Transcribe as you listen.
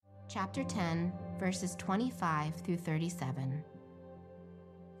chapter 10, verses 25 through 37.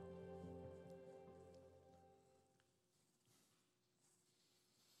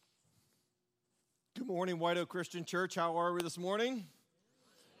 Good morning, White Oak Christian Church. How are we this morning?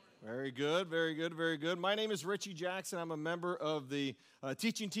 Very good, very good, very good. My name is Richie Jackson. I'm a member of the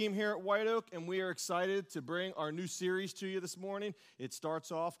teaching team here at White Oak, and we are excited to bring our new series to you this morning. It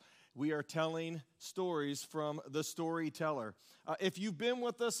starts off, we are telling stories from the storyteller. If you've been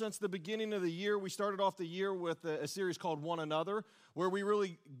with us since the beginning of the year, we started off the year with a series called One Another, where we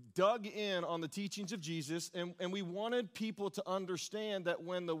really dug in on the teachings of Jesus, and we wanted people to understand that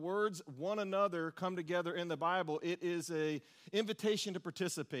when the words one another come together in the Bible, it is an invitation to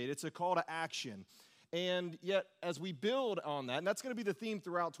participate. It's a call to action. And yet, as we build on that, and that's going to be the theme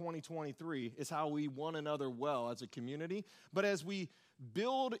throughout 2023, is how we one another well as a community. But as we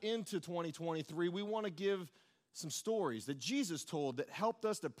build into 2023, we want to give some stories that Jesus told that helped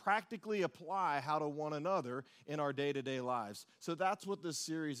us to practically apply how to one another in our day-to-day lives. So that's what this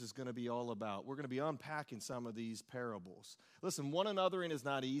series is going to be all about. We're going to be unpacking some of these parables. Listen, one anothering is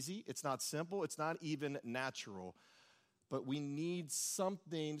not easy. It's not simple. It's not even natural. But we need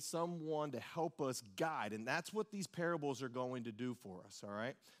something, someone to help us guide. And that's what these parables are going to do for us, all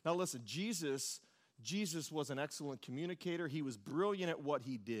right? Now listen, Jesus was an excellent communicator. He was brilliant at what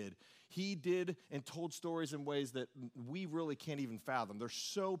he did. He did and told stories in ways that we really can't even fathom. They're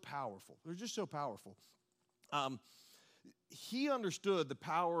so powerful. They're just so powerful. He understood the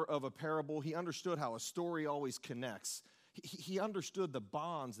power of a parable. He understood how a story always connects. He understood the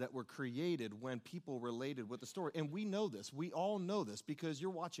bonds that were created when people related with the story. And we know this. We all know this because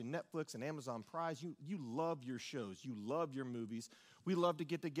you're watching Netflix and Amazon Prime. You love your shows. You love your movies. We love to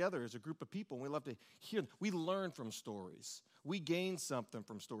get together as a group of people, and we love to hear. We learn from stories. We gain something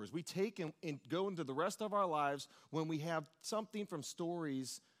from stories. We take and go into the rest of our lives when we have something from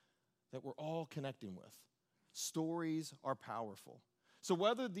stories that we're all connecting with. Stories are powerful. So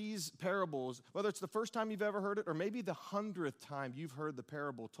whether these parables, whether it's the first time you've ever heard it or maybe the 100th time you've heard the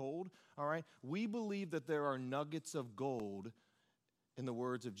parable told, all right, we believe that there are nuggets of gold in the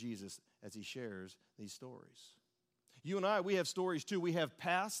words of Jesus as he shares these stories. You and I, we have stories too. We have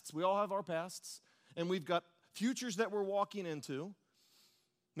pasts. We all have our pasts. And we've got futures that we're walking into.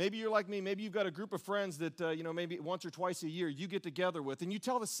 Maybe you're like me. Maybe you've got a group of friends that, maybe once or twice a year you get together with, and you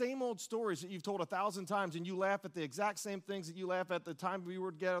tell the same old stories that you've told 1,000 times, and you laugh at the exact same things that you laugh at the time we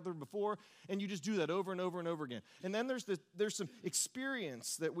were together before, and you just do that over and over and over again. And then there's some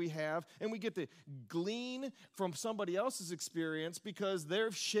experience that we have, and we get to glean from somebody else's experience because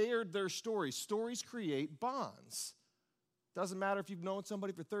they've shared their stories. Stories create bonds. Doesn't matter if you've known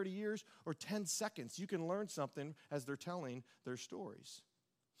somebody for 30 years or 10 seconds. You can learn something as they're telling their stories.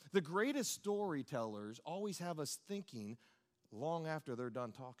 The greatest storytellers always have us thinking long after they're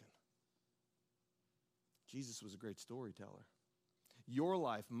done talking. Jesus was a great storyteller. Your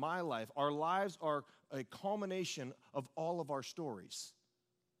life, my life, our lives are a culmination of all of our stories.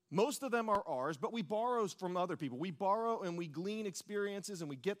 Most of them are ours, but we borrow from other people. We borrow and we glean experiences and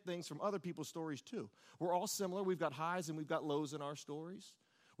we get things from other people's stories too. We're all similar. We've got highs and we've got lows in our stories.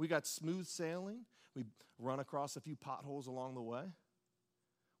 We got smooth sailing. We run across a few potholes along the way.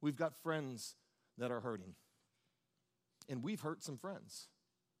 We've got friends that are hurting. And we've hurt some friends.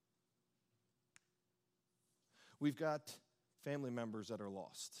 We've got family members that are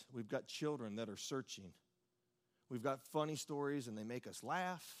lost. We've got children that are searching. We've got funny stories and they make us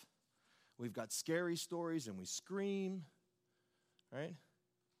laugh. We've got scary stories and we scream, right?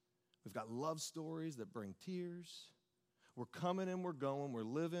 We've got love stories that bring tears. We're coming and we're going. We're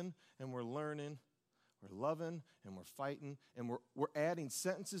living and we're learning. We're loving and we're fighting and we're adding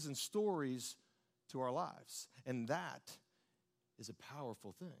sentences and stories to our lives. And that is a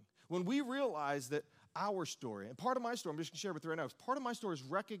powerful thing. When we realize that our story, and part of my story, I'm just going to share with you right now, part of my story is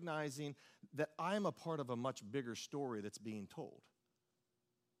recognizing that I'm a part of a much bigger story that's being told.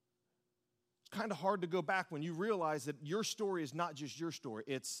 It's kind of hard to go back when you realize that your story is not just your story.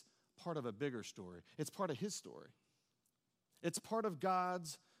 It's part of a bigger story. It's part of his story. It's part of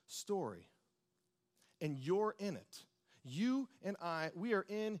God's story. And you're in it. You and I, we are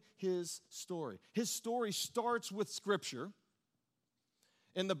in his story. His story starts with Scripture.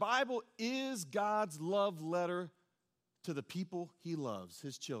 And the Bible is God's love letter to the people he loves,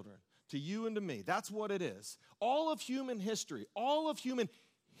 his children, to you and to me. That's what it is. All of human history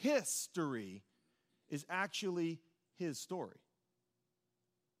is actually his story.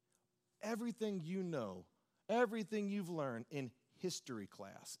 Everything you know, everything you've learned in history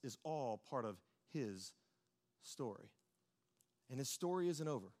class is all part of his story. And his story isn't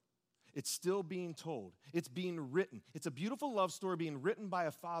over. It's still being told. It's being written. It's a beautiful love story being written by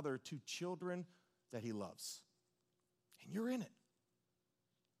a father to children that he loves. And you're in it.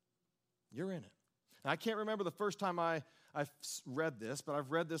 You're in it. Now, I can't remember the first time I read this, but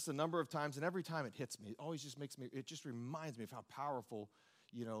I've read this a number of times, and every time it hits me, it always just it just reminds me of how powerful,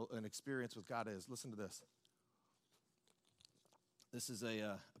 an experience with God is. Listen to this. This is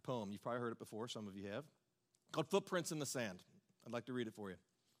a poem. You've probably heard it before. Some of you have. Called Footprints in the Sand. I'd like to read it for you.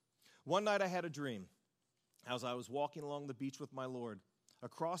 One night I had a dream. As I was walking along the beach with my Lord,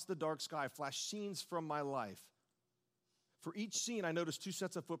 across the dark sky flashed scenes from my life. For each scene, I noticed two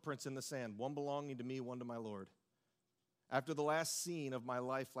sets of footprints in the sand, one belonging to me, one to my Lord. After the last scene of my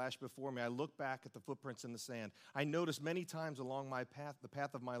life flashed before me, I looked back at the footprints in the sand. I noticed many times along my path, the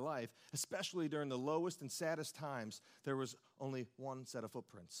path of my life, especially during the lowest and saddest times, there was only one set of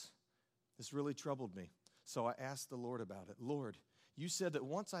footprints. This really troubled me. So I asked the Lord about it. Lord, you said that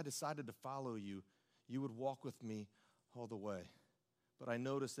once I decided to follow you, you would walk with me all the way. But I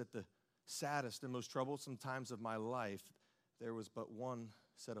noticed that the saddest and most troublesome times of my life, there was but one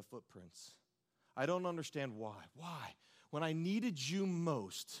set of footprints. I don't understand why. Why? When I needed you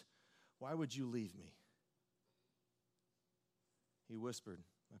most, why would you leave me? He whispered,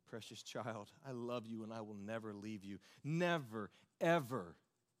 my precious child, I love you and I will never leave you. Never, ever.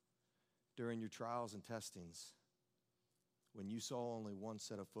 During your trials and testings, when you saw only one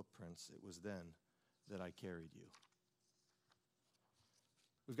set of footprints, it was then that I carried you.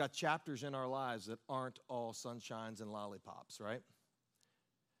 We've got chapters in our lives that aren't all sunshines and lollipops, right?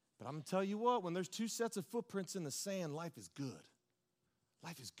 But I'm going to tell you what, when there's two sets of footprints in the sand, life is good.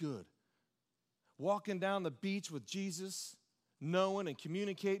 Life is good. Walking down the beach with Jesus, knowing and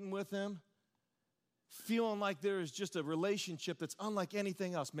communicating with him, feeling like there is just a relationship that's unlike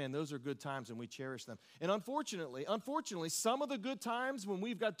anything else. Man, those are good times and we cherish them. And unfortunately, some of the good times when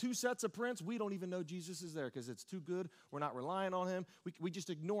we've got two sets of prints, we don't even know Jesus is there because it's too good. We're not relying on him. We just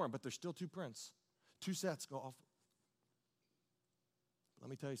ignore him, but there's still two prints. Two sets go off. Let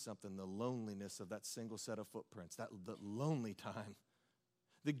me tell you something, the loneliness of that single set of footprints, the lonely time,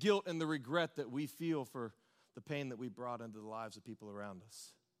 the guilt and the regret that we feel for the pain that we brought into the lives of people around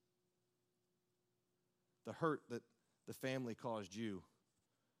us. The hurt that the family caused you,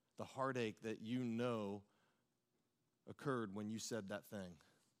 the heartache that you know occurred when you said that thing,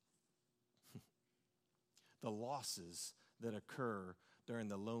 the losses that occur during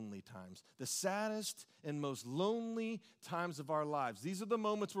the lonely times, the saddest and most lonely times of our lives. These are the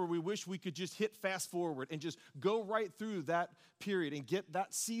moments where we wish we could just hit fast forward and just go right through that period and get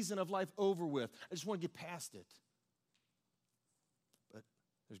that season of life over with. I just want to get past it.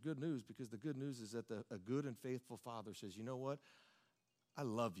 There's good news, because the good news is that a good and faithful Father says, you know what? I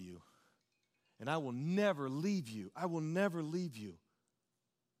love you, and I will never leave you. I will never leave you.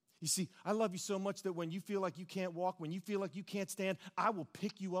 You see, I love you so much that when you feel like you can't walk, when you feel like you can't stand, I will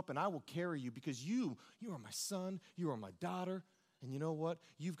pick you up and I will carry you, because you are my son, you are my daughter, and you know what?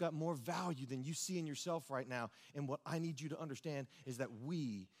 You've got more value than you see in yourself right now, and what I need you to understand is that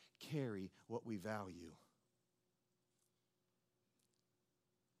we carry what we value.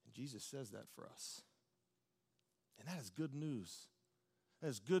 Jesus says that for us. And that is good news. That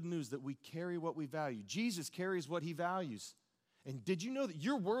is good news that we carry what we value. Jesus carries what he values. And did you know that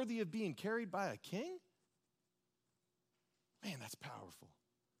you're worthy of being carried by a king? Man, that's powerful.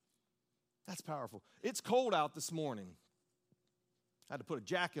 That's powerful. It's cold out this morning. I had to put a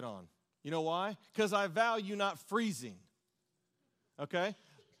jacket on. You know why? Because I value not freezing. Okay?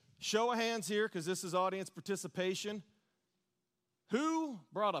 Show of hands here, because this is audience participation. Who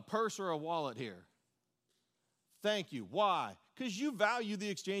brought a purse or a wallet here? Thank you. Why? Because you value the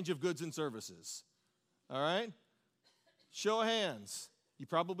exchange of goods and services. All right? Show of hands. You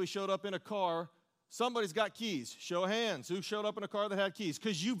probably showed up in a car. Somebody's got keys. Show of hands. Who showed up in a car that had keys?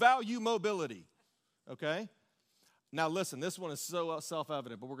 Because you value mobility. Okay? Now listen, this one is so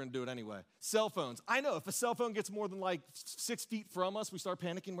self-evident, but we're going to do it anyway. Cell phones. I know if a cell phone gets more than like 6 feet from us, we start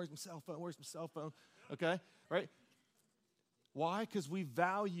panicking. Where's my cell phone? Where's my cell phone? Okay? Right? Why? Because we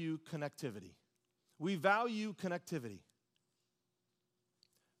value connectivity. We value connectivity.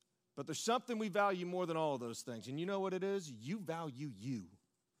 But there's something we value more than all of those things. And you know what it is? You value you.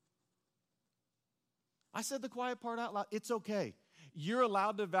 I said the quiet part out loud. It's okay. You're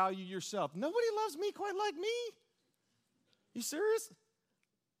allowed to value yourself. Nobody loves me quite like me. You serious?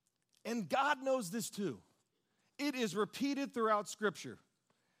 And God knows this too. It is repeated throughout Scripture.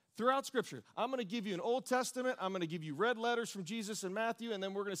 Throughout Scripture, I'm going to give you an Old Testament. I'm going to give you red letters from Jesus and Matthew, and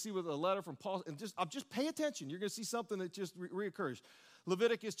then we're going to see with a letter from Paul. And just pay attention. You're going to see something that just reoccurs.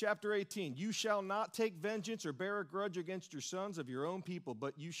 Leviticus chapter 18, you shall not take vengeance or bear a grudge against your sons of your own people,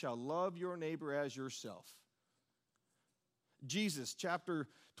 but you shall love your neighbor as yourself. Jesus, chapter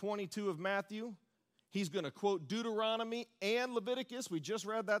 22 of Matthew, he's going to quote Deuteronomy and Leviticus. We just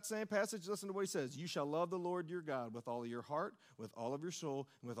read that same passage. Listen to what he says. You shall love the Lord your God with all of your heart, with all of your soul,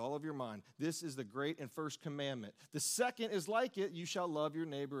 and with all of your mind. This is the great and first commandment. The second is like it. You shall love your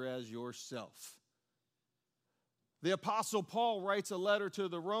neighbor as yourself. The Apostle Paul writes a letter to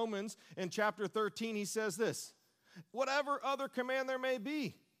the Romans in chapter 13. He says this, whatever other command there may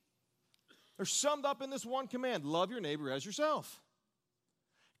be, they're summed up in this one command, love your neighbor as yourself.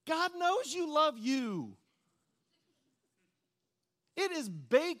 God knows you love you. It is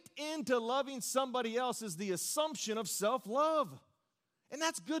baked into loving somebody else is the assumption of self-love. And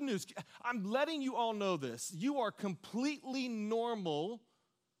that's good news. I'm letting you all know this. You are completely normal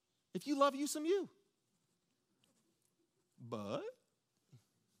if you love you some you. But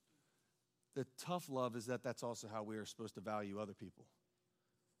the tough love is that that's also how we are supposed to value other people.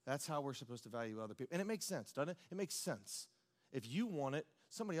 That's how we're supposed to value other people. And it makes sense, doesn't it? It makes sense. If you want it,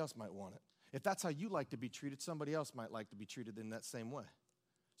 somebody else might want it. If that's how you like to be treated, somebody else might like to be treated in that same way.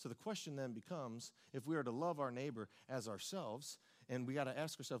 So the question then becomes, if we are to love our neighbor as ourselves, and we got to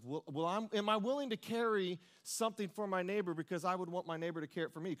ask ourselves, am I willing to carry something for my neighbor because I would want my neighbor to carry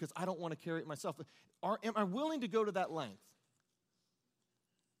it for me because I don't want to carry it myself? Am I willing to go to that length?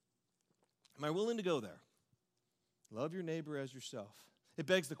 Am I willing to go there? Love your neighbor as yourself. It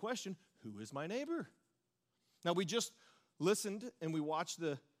begs the question, who is my neighbor? Now, we just listened and we watched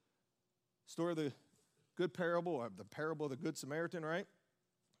the story of the good parable, or the parable of the Good Samaritan, right?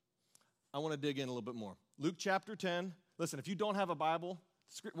 I want to dig in a little bit more. Luke chapter 10. Listen, if you don't have a Bible,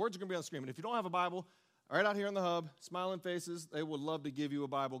 words are going to be on the screen. But if you don't have a Bible, right out here in the hub, smiling faces, they would love to give you a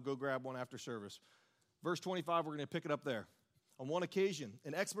Bible. Go grab one after service. Verse 25, we're going to pick it up there. On one occasion,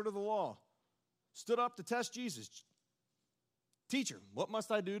 an expert of the law stood up to test Jesus. Teacher, what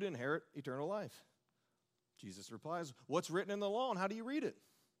must I do to inherit eternal life? Jesus replies, what's written in the law and how do you read it?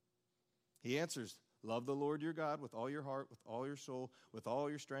 He answers, love the Lord your God with all your heart, with all your soul, with all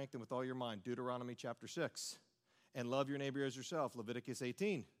your strength, and with all your mind. Deuteronomy chapter 6. And love your neighbor as yourself. Leviticus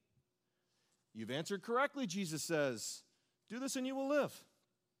 18. You've answered correctly, Jesus says. Do this and you will live.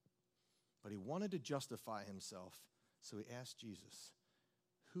 But he wanted to justify himself, so he asked Jesus,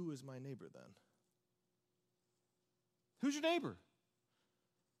 who is my neighbor then? Who's your neighbor?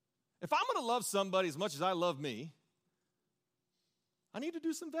 If I'm going to love somebody as much as I love me, I need to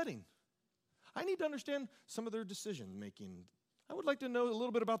do some vetting. I need to understand some of their decision making. I would like to know a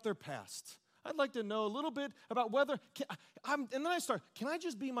little bit about their past. I'd like to know a little bit about whether, and then I start, can I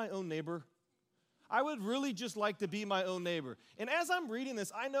just be my own neighbor? I would really just like to be my own neighbor. And as I'm reading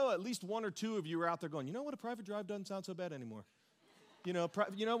this, I know at least one or two of you are out there going, you know what, a private drive doesn't sound so bad anymore. You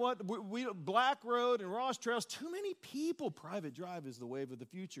know what, we Black Road and Ross Trails, too many people. Private drive is the wave of the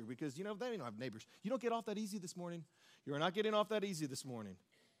future because, they don't have neighbors. You don't get off that easy this morning. You're not getting off that easy this morning.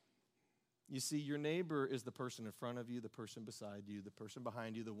 You see, your neighbor is the person in front of you, the person beside you, the person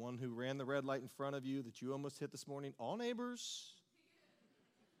behind you, the one who ran the red light in front of you that you almost hit this morning. All neighbors.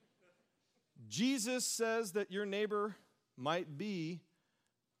 Jesus says that your neighbor might be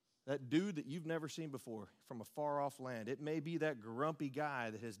that dude that you've never seen before from a far-off land. It may be that grumpy guy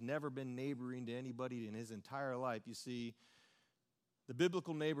that has never been neighboring to anybody in his entire life. You see, the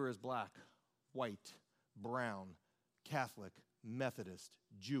biblical neighbor is black, white, brown, Catholic, Methodist,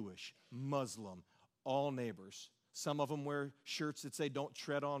 Jewish, Muslim, all neighbors. Some of them wear shirts that say, don't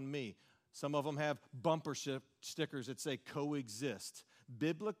tread on me. Some of them have bumper stickers that say, coexist.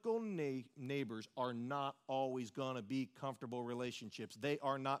 Biblical neighbors are not always going to be comfortable relationships. They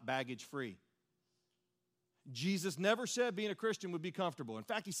are not baggage-free. Jesus never said being a Christian would be comfortable. In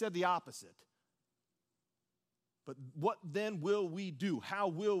fact, he said the opposite. But what then will we do? How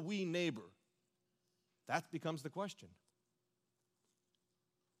will we neighbor? That becomes the question.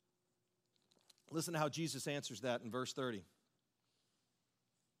 Listen to how Jesus answers that in verse 30.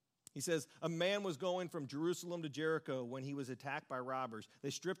 He says, a man was going from Jerusalem to Jericho when he was attacked by robbers. They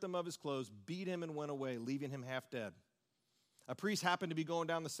stripped him of his clothes, beat him, and went away, leaving him half dead. A priest happened to be going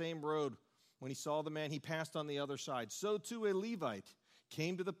down the same road. When he saw the man, he passed on the other side. So too a Levite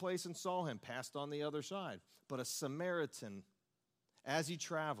came to the place and saw him, passed on the other side. But a Samaritan, as he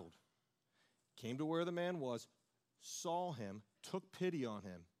traveled, came to where the man was, saw him, took pity on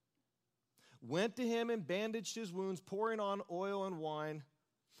him, went to him and bandaged his wounds, pouring on oil and wine.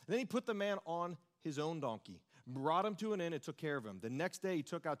 And then he put the man on his own donkey, brought him to an inn and took care of him. The next day he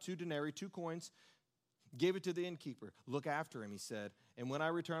took out 2 denarii, 2 coins, gave it to the innkeeper. Look after him, he said, and when I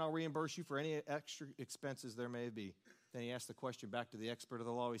return, I'll reimburse you for any extra expenses there may be. Then he asked the question back to the expert of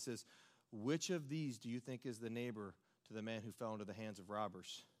the law. He says, which of these do you think is the neighbor to the man who fell into the hands of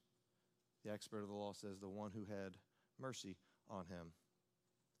robbers? The expert of the law says, the one who had mercy on him.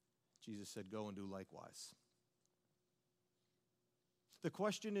 Jesus said, go and do likewise. The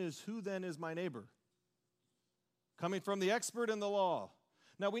question is, who then is my neighbor? Coming from the expert in the law.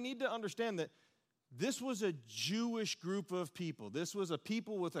 Now we need to understand that this was a Jewish group of people. This was a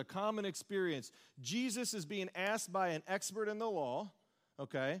people with a common experience. Jesus is being asked by an expert in the law,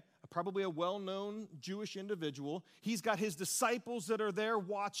 okay, probably a well-known Jewish individual. He's got his disciples that are there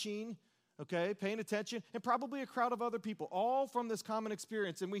watching, okay, paying attention, and probably a crowd of other people, all from this common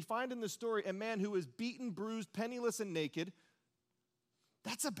experience. And we find in this story a man who is beaten, bruised, penniless, and naked.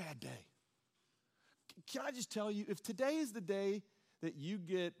 That's a bad day. Can I just tell you, if today is the day that you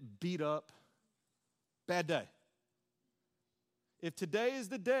get beat up, bad day. If today is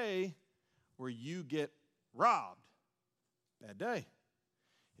the day where you get robbed, bad day.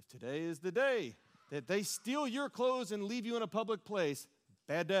 If today is the day that they steal your clothes and leave you in a public place,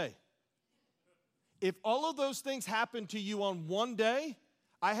 bad day. If all of those things happen to you on one day,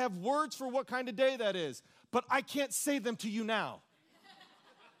 I have words for what kind of day that is, but I can't say them to you now.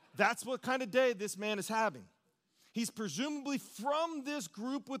 That's what kind of day this man is having. He's presumably from this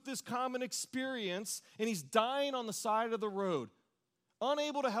group with this common experience, and he's dying on the side of the road,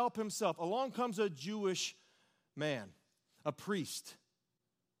 unable to help himself. Along comes a Jewish man, a priest.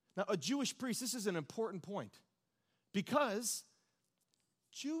 Now, a Jewish priest, this is an important point, because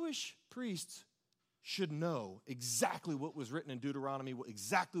Jewish priests should know exactly what was written in Deuteronomy,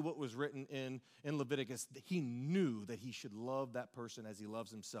 exactly what was written in Leviticus. He knew that he should love that person as he loves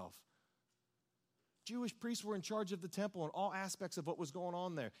himself. Jewish priests were in charge of the temple and all aspects of what was going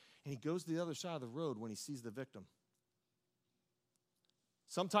on there. And he goes to the other side of the road when he sees the victim.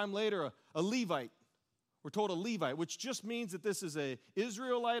 Sometime later, a Levite, we're told a Levite, which just means that this is an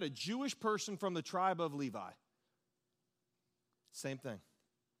Israelite, a Jewish person from the tribe of Levi. Same thing.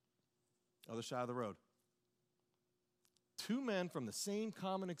 Other side of the road. 2 men from the same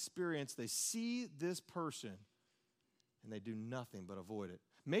common experience, they see this person and they do nothing but avoid it.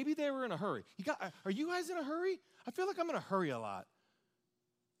 Maybe they were in a hurry. Are you guys in a hurry? I feel like I'm in a hurry a lot.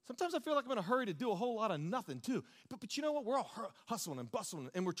 Sometimes I feel like I'm in a hurry to do a whole lot of nothing too. But you know what? We're all hustling and bustling,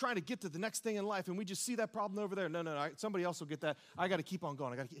 and we're trying to get to the next thing in life, and we just see that problem over there. No, somebody else will get that. I got to keep on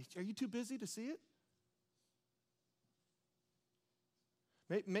going. Are you too busy to see it?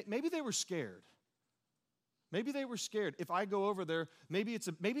 Maybe they were scared. Maybe they were scared. If I go over there, maybe it's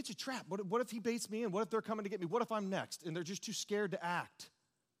a trap. What if he baits me in? What if they're coming to get me? What if I'm next? And they're just too scared to act.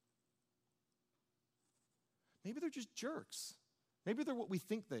 Maybe they're just jerks. Maybe they're what we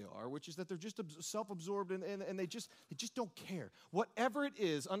think they are, which is that they're just self-absorbed and they just don't care. Whatever it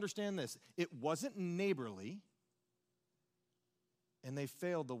is, understand this. It wasn't neighborly, and they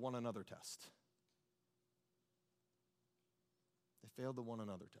failed the one another test. They failed the one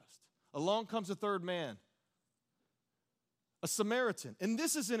another test. Along comes a third man, a Samaritan. And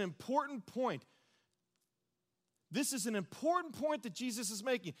this is an important point. This is an important point that Jesus is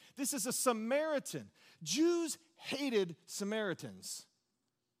making. This is a Samaritan. Jews hated Samaritans.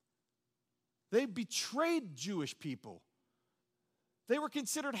 They betrayed Jewish people. They were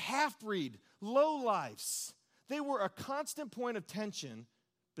considered half-breed, lowlifes. They were a constant point of tension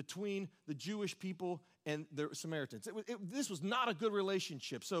between the Jewish people and the Samaritans. This was not a good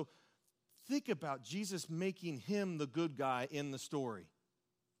relationship. So think about Jesus making him the good guy in the story.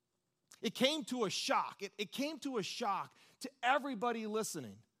 It came to a shock. It came to a shock to everybody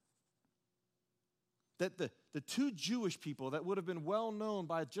listening that the 2 Jewish people that would have been well known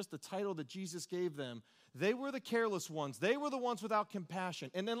by just the title that Jesus gave them, they were the careless ones. They were the ones without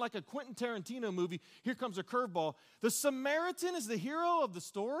compassion. And then like a Quentin Tarantino movie, here comes a curveball. The Samaritan is the hero of the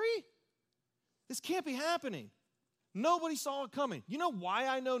story? This can't be happening. Nobody saw it coming. You know why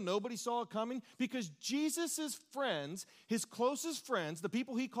I know nobody saw it coming? Because Jesus' friends, his closest friends, the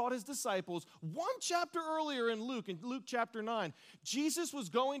people he called his disciples, one chapter earlier in Luke chapter 9, Jesus was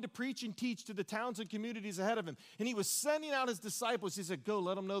going to preach and teach to the towns and communities ahead of him. And he was sending out his disciples. He said, go,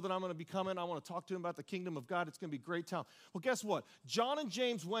 let them know that I'm going to be coming. I want to talk to them about the kingdom of God. It's going to be a great town. Well, guess what? John and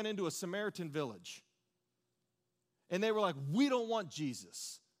James went into a Samaritan village. And they were like, we don't want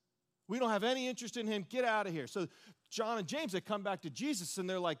Jesus. We don't have any interest in him. Get out of here. So John and James, they come back to Jesus, and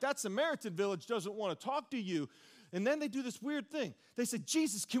they're like, that Samaritan village doesn't want to talk to you. And then they do this weird thing. They said,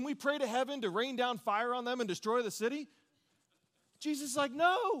 Jesus, can we pray to heaven to rain down fire on them and destroy the city? Jesus is like,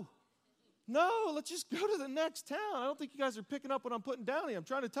 no. No, let's just go to the next town. I don't think you guys are picking up what I'm putting down here. I'm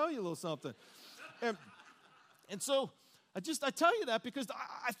trying to tell you a little something. And so I tell you that because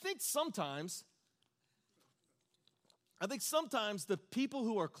I think sometimes the people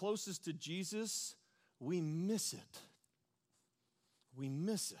who are closest to Jesus, we miss it. We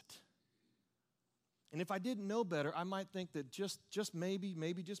miss it. And if I didn't know better, I might think that just maybe,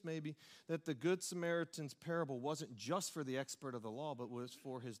 that the Good Samaritan's parable wasn't just for the expert of the law, but was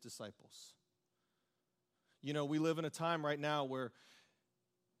for his disciples. You know, we live in a time right now where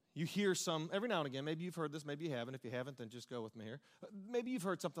you hear every now and again, maybe you've heard this, maybe you haven't. If you haven't, then just go with me here. Maybe you've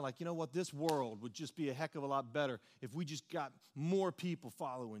heard something like, you know what, this world would just be a heck of a lot better if we just got more people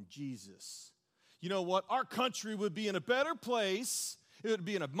following Jesus. You know what, our country would be in a better place. It would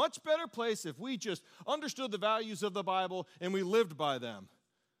be in a much better place if we just understood the values of the Bible and we lived by them.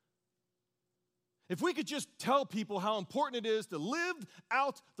 If we could just tell people how important it is to live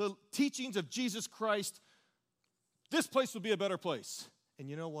out the teachings of Jesus Christ, this place would be a better place. And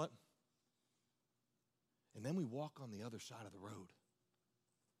you know what? And then we walk on the other side of the road.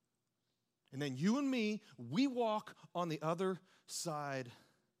 And then you and me, we walk on the other side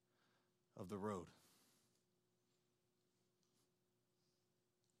of the road.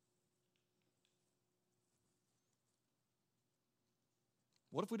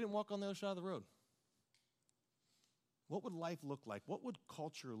 What if we didn't walk on the other side of the road? What would life look like? What would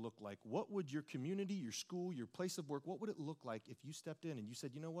culture look like? What would your community, your school, your place of work, what would it look like if you stepped in and you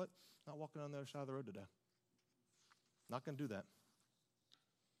said, you know what, not walking on the other side of the road today. Not going to do that.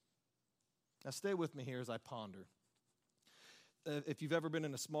 Now stay with me here as I ponder. If you've ever been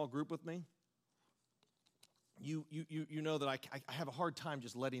in a small group with me, you know that I have a hard time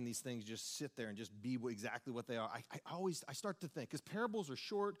just letting these things just sit there and just be exactly what they are. I start to think, because parables are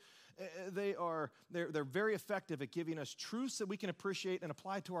short, they're very effective at giving us truths that we can appreciate and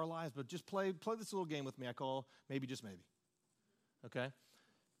apply to our lives. But just play this little game with me I call Maybe Just Maybe. Okay?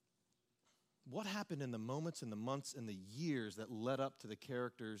 What happened in the moments and the months and the years that led up to the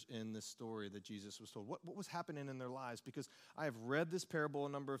characters in this story that Jesus was told? What was happening in their lives? Because I have read this parable a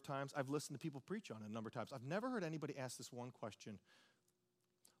number of times. I've listened to people preach on it a number of times. I've never heard anybody ask this one question.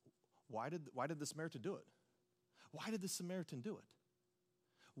 Why did the Samaritan do it? Why did the Samaritan do it?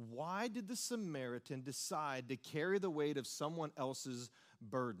 Why did the Samaritan decide to carry the weight of someone else's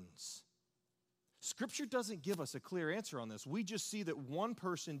burdens? Scripture doesn't give us a clear answer on this. We just see that one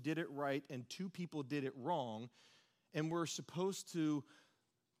person did it right and two people did it wrong, and we're supposed to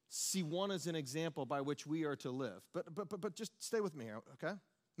see one as an example by which we are to live. But just stay with me here, okay?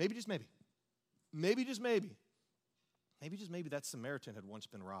 Maybe just maybe. Maybe just maybe. Maybe just maybe that Samaritan had once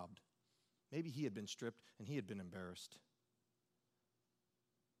been robbed. Maybe he had been stripped and he had been embarrassed.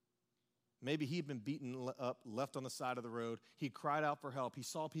 Maybe he had been beaten up, left on the side of the road. He cried out for help. He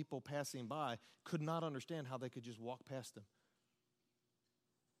saw people passing by, could not understand how they could just walk past him.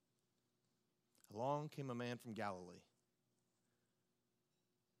 Along came a man from Galilee.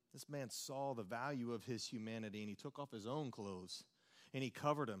 This man saw the value of his humanity, and he took off his own clothes, and he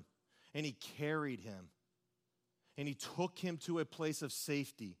covered him, and he carried him, and he took him to a place of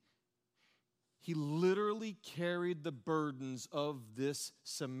safety. He literally carried the burdens of this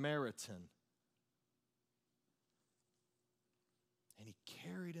Samaritan. And he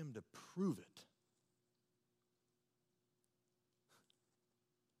carried him to prove it.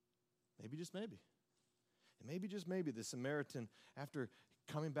 Maybe just maybe. And maybe just maybe the Samaritan, after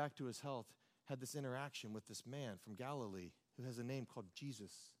coming back to his health, had this interaction with this man from Galilee who has a name called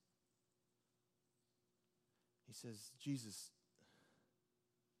Jesus. He says, Jesus,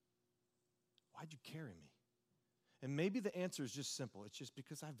 why'd you carry me? And maybe the answer is just simple. It's just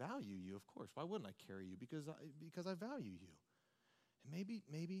because I value you, of course. Why wouldn't I carry you? Because I value you. And maybe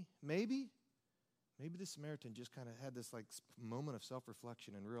the Samaritan just kind of had this like moment of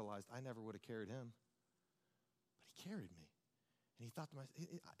self-reflection and realized I never would have carried him. But he carried me. And he thought to myself,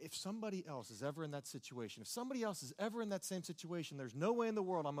 if somebody else is ever in that situation, if somebody else is ever in that same situation, there's no way in the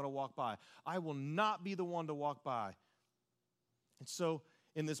world I'm going to walk by. I will not be the one to walk by. And so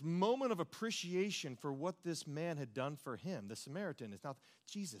in this moment of appreciation for what this man had done for him, the Samaritan is now,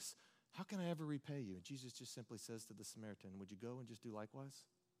 Jesus, how can I ever repay you? And Jesus just simply says to the Samaritan, would you go and just do likewise?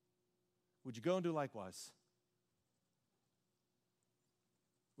 Would you go and do likewise?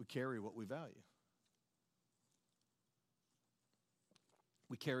 We carry what we value.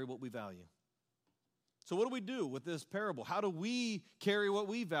 We carry what we value. So what do we do with this parable? How do we carry what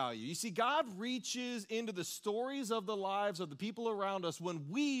we value? You see, God reaches into the stories of the lives of the people around us when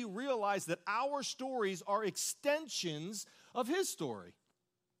we realize that our stories are extensions of His story.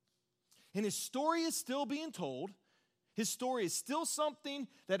 And His story is still being told. His story is still something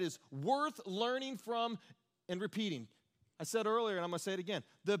that is worth learning from and repeating. I said earlier, and I'm going to say it again,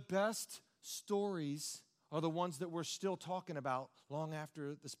 the best stories are the ones that we're still talking about long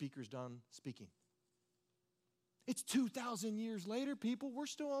after the speaker's done speaking. It's 2,000 years later, people. We're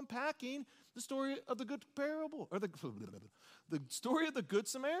still unpacking the story of the good parable, or the story of the Good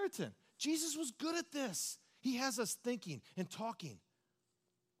Samaritan. Jesus was good at this. He has us thinking and talking.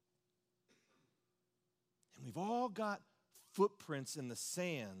 And we've all got footprints in the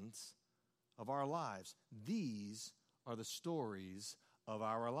sands of our lives. These are the stories of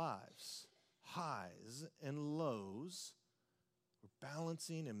our lives. Highs and lows. We're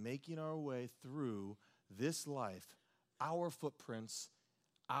balancing and making our way through this life. Our footprints,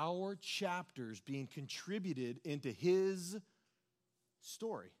 our chapters being contributed into his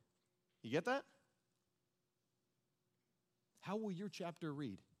story. You get that? How will your chapter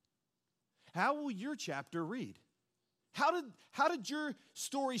read? How will your chapter read? How did your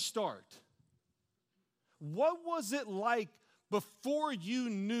story start? What was it like before you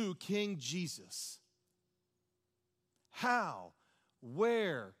knew King Jesus? How?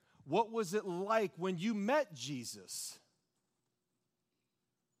 Where? What was it like when you met Jesus?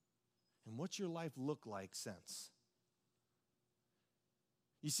 And what's your life look like since?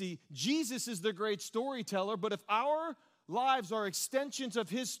 You see, Jesus is the great storyteller, but if our lives are extensions of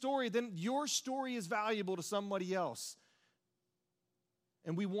his story, then your story is valuable to somebody else.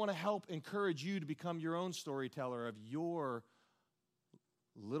 And we want to help encourage you to become your own storyteller of your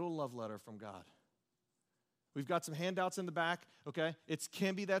little love letter from God. We've got some handouts in the back, okay? It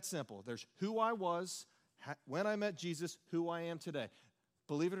can be that simple. There's who I was, when I met Jesus, who I am today.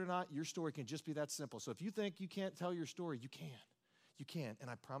 Believe it or not, your story can just be that simple. So if you think you can't tell your story, you can. You can. And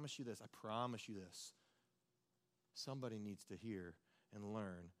I promise you this. Somebody needs to hear and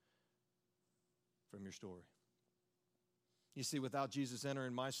learn from your story. You see, without Jesus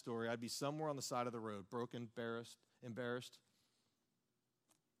entering my story, I'd be somewhere on the side of the road, broken, embarrassed.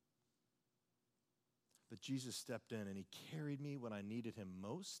 But Jesus stepped in and he carried me when I needed him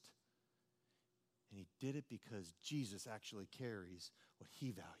most. And he did it because Jesus actually carries what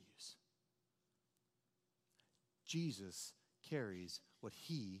he values. Jesus carries what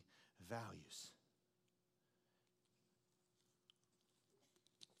he values.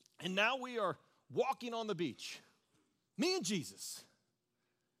 And now we are walking on the beach. Me and Jesus.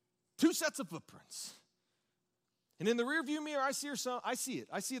 2 sets of footprints. And in the rearview mirror, I see it.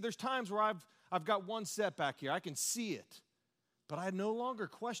 I see there's times where I've got one set back here. I can see it. But I no longer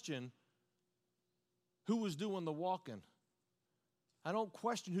question who was doing the walking. I don't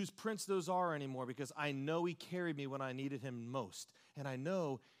question whose prints those are anymore because I know he carried me when I needed him most. And I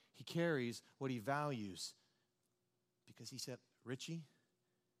know he carries what he values because he said, Richie,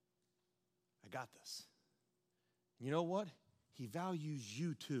 I got this. And you know what? He values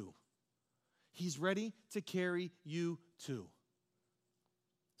you too. He's ready to carry you too.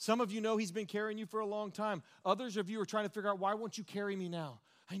 Some of you know he's been carrying you for a long time. Others of you are trying to figure out, why won't you carry me now?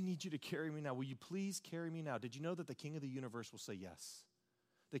 I need you to carry me now. Will you please carry me now? Did you know that the King of the universe will say yes?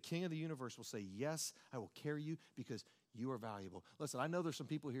 The King of the universe will say, yes, I will carry you because you are valuable. Listen, I know there's some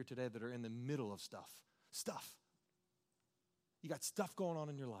people here today that are in the middle of stuff. You got stuff going on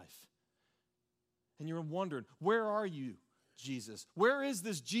in your life. And you're wondering, where are you, Jesus? Where is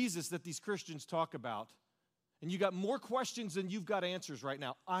this Jesus that these Christians talk about? And you got more questions than you've got answers right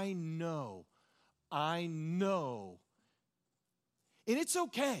now. I know. And it's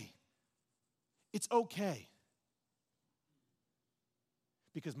okay. It's okay.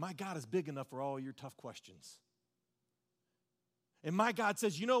 Because my God is big enough for all your tough questions. And my God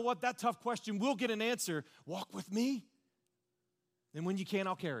says, you know what? That tough question will get an answer. Walk with me. And when you can,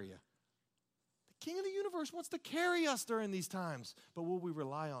 I'll carry you. The King of the universe wants to carry us during these times. But will we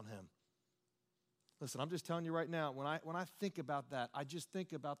rely on him? Listen, I'm just telling you right now, when I think about that, I just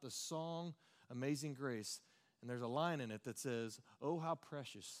think about the song Amazing Grace. And there's a line in it that says, oh, how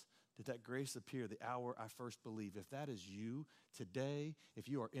precious did that grace appear the hour I first believed. If that is you today, if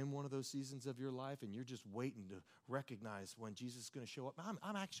you are in one of those seasons of your life and you're just waiting to recognize when Jesus is going to show up,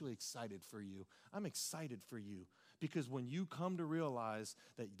 I'm actually excited for you. I'm excited for you because when you come to realize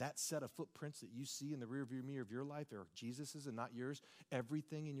that set of footprints that you see in the rearview mirror of your life are Jesus's and not yours,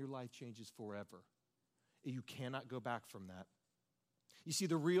 everything in your life changes forever. You cannot go back from that. You see,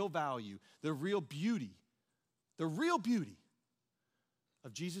 the real value, the real beauty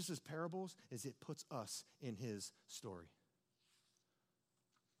of Jesus' parables is it puts us in his story.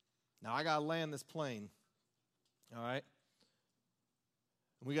 Now, I got to land this plane, all right?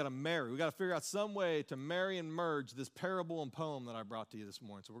 And we got to figure out some way to marry and merge this parable and poem that I brought to you this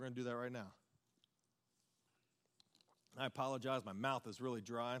morning. So we're going to do that right now. I apologize. My mouth is really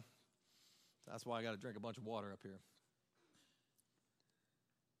dry. That's why I got to drink a bunch of water up here.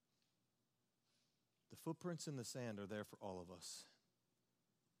 The footprints in the sand are there for all of us.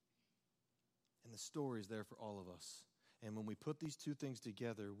 And the story is there for all of us. And when we put these two things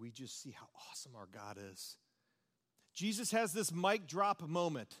together, we just see how awesome our God is. Jesus has this mic drop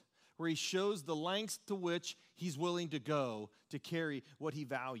moment where he shows the lengths to which he's willing to go to carry what he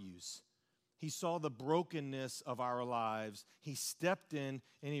values. He saw the brokenness of our lives. He stepped in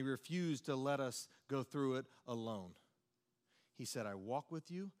and he refused to let us go through it alone. He said, I walk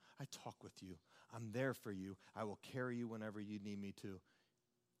with you, I talk with you. I'm there for you. I will carry you whenever you need me to.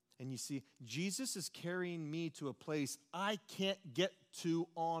 And you see, Jesus is carrying me to a place I can't get to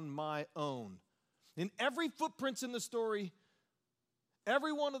on my own. In every footprints in the story,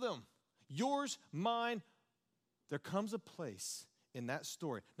 every one of them, yours, mine, there comes a place in that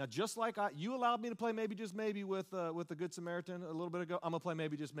story. Now, just like you allowed me to play maybe just maybe with the Good Samaritan a little bit ago, I'm going to play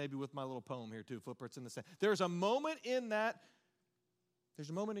maybe just maybe with my little poem here too, Footprints in the Sand. There's a moment in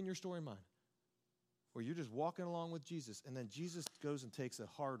your story and mine where you're just walking along with Jesus, and then Jesus goes and takes a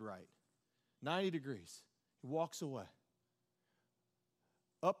hard right, 90 degrees. He walks away.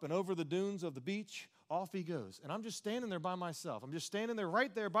 Up and over the dunes of the beach, off he goes. And I'm just standing there by myself. I'm just standing there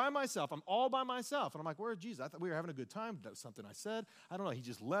right there by myself. I'm all by myself. And I'm like, where's Jesus? I thought we were having a good time. That was something I said. I don't know. He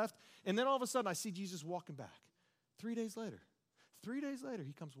just left. And then all of a sudden, I see Jesus walking back. 3 days later,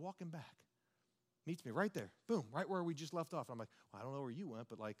 he comes walking back. Meets me right there. Boom, right where we just left off. I'm like, well, I don't know where you went,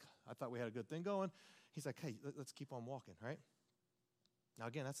 but like, I thought we had a good thing going. He's like, hey, let's keep on walking, right? Now,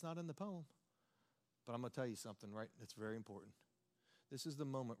 again, that's not in the poem, but I'm going to tell you something, right? That's very important. This is the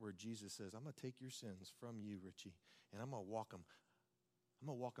moment where Jesus says, I'm going to take your sins from you, Richie, and I'm going to walk them. I'm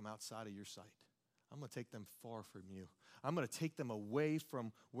going to walk them outside of your sight. I'm going to take them far from you. I'm going to take them away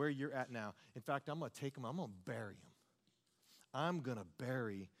from where you're at now. In fact, I'm going to take them, I'm going to bury them. I'm going to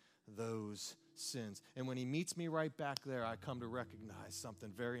bury those sins. And when he meets me right back there, I come to recognize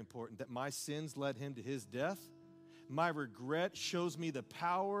something very important, that my sins led him to his death. My regret shows me the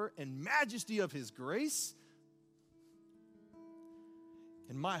power and majesty of his grace.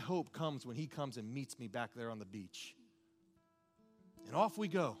 And my hope comes when he comes and meets me back there on the beach. And off we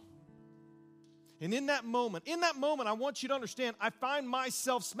go. And in that moment, I want you to understand, I find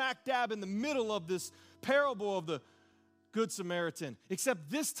myself smack dab in the middle of this parable of the Good Samaritan, except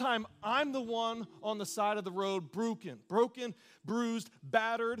this time I'm the one on the side of the road, broken, bruised,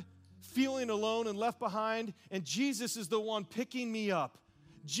 battered, feeling alone and left behind, and Jesus is the one picking me up.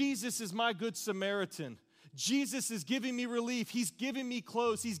 Jesus is my Good Samaritan. Jesus is giving me relief. He's giving me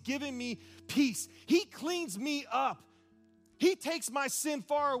clothes. He's giving me peace. He cleans me up. He takes my sin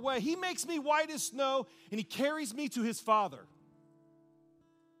far away. He makes me white as snow, and he carries me to his Father.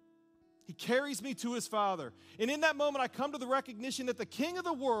 He carries me to his Father. And in that moment, I come to the recognition that the King of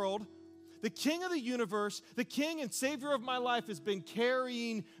the world, the King of the universe, the King and Savior of my life has been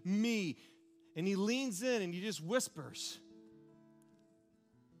carrying me. And he leans in and he just whispers,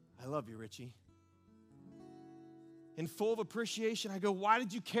 I love you, Richie. In full of appreciation, I go, why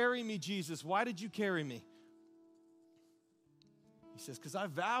did you carry me, Jesus? Why did you carry me? He says, because I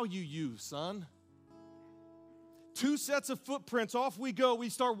value you, son. 2 sets of footprints, off we go. We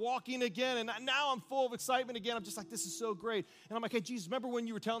start walking again, and now I'm full of excitement again. I'm just like, this is so great. And I'm like, hey, Jesus, remember when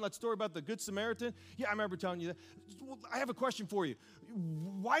you were telling that story about the Good Samaritan? Yeah, I remember telling you that. Well, I have a question for you.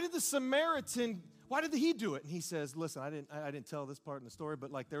 Why did he do it? And he says, listen, I didn't tell this part in the story,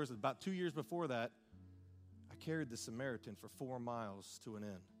 but like there was about 2 years before that, I carried the Samaritan for 4 miles to an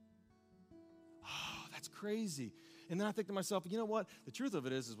inn. Oh, that's crazy. And then I think to myself, you know what? The truth of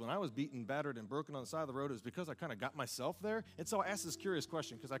it is when I was beaten, battered, and broken on the side of the road, it was because I kind of got myself there. And so I asked this curious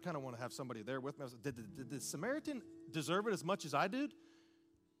question because I kind of want to have somebody there with me. I was like, did the Samaritan deserve it as much as I did?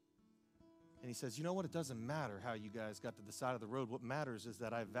 And he says, you know what? It doesn't matter how you guys got to the side of the road. What matters is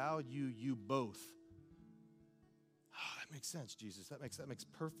that I value you both. Oh, that makes sense, Jesus. That makes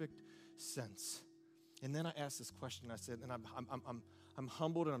perfect sense. And then I asked this question. I said, and I'm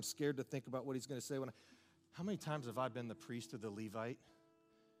humbled and I'm scared to think about what he's going to say. How many times have I been the priest or the Levite?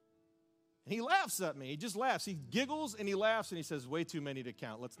 And he laughs at me. He just laughs. He giggles and he laughs and he says, way too many to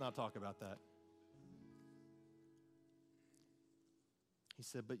count. Let's not talk about that. He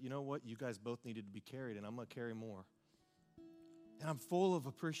said, but you know what? You guys both needed to be carried, and I'm going to carry more. And I'm full of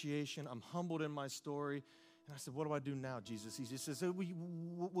appreciation. I'm humbled in my story. And I said, what do I do now, Jesus? He just says,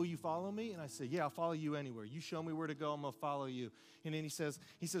 will you follow me? And I said, yeah, I'll follow you anywhere. You show me where to go, I'm going to follow you. And then he says,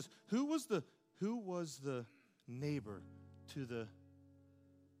 who was the neighbor to the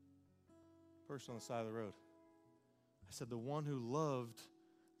person on the side of the road? I said, the one who loved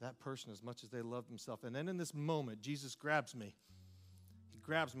that person as much as they love themselves. And then in this moment, Jesus grabs me. He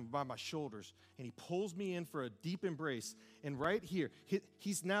grabs me by my shoulders, and he pulls me in for a deep embrace. And right here,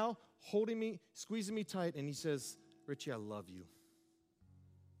 he's now holding me, squeezing me tight, and he says, Richie, I love you.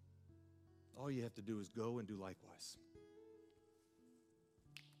 All you have to do is go and do likewise.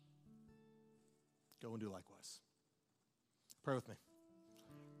 Go and do likewise. Pray with me.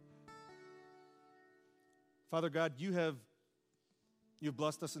 Father God, you've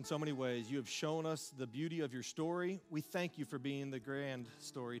blessed us in so many ways. You have shown us the beauty of your story. We thank you for being the grand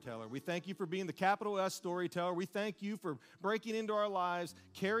storyteller. We thank you for being the capital S storyteller. We thank you for breaking into our lives,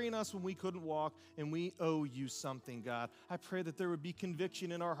 carrying us when we couldn't walk, and we owe you something, God. I pray that there would be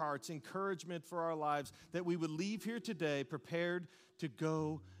conviction in our hearts, encouragement for our lives, that we would leave here today prepared to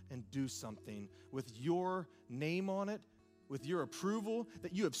go and do something with your name on it, with your approval,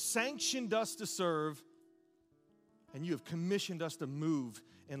 that you have sanctioned us to serve, and you have commissioned us to move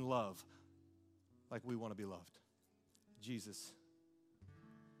in love like we want to be loved. Jesus,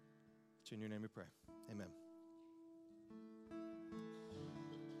 it's in your name we pray. Amen.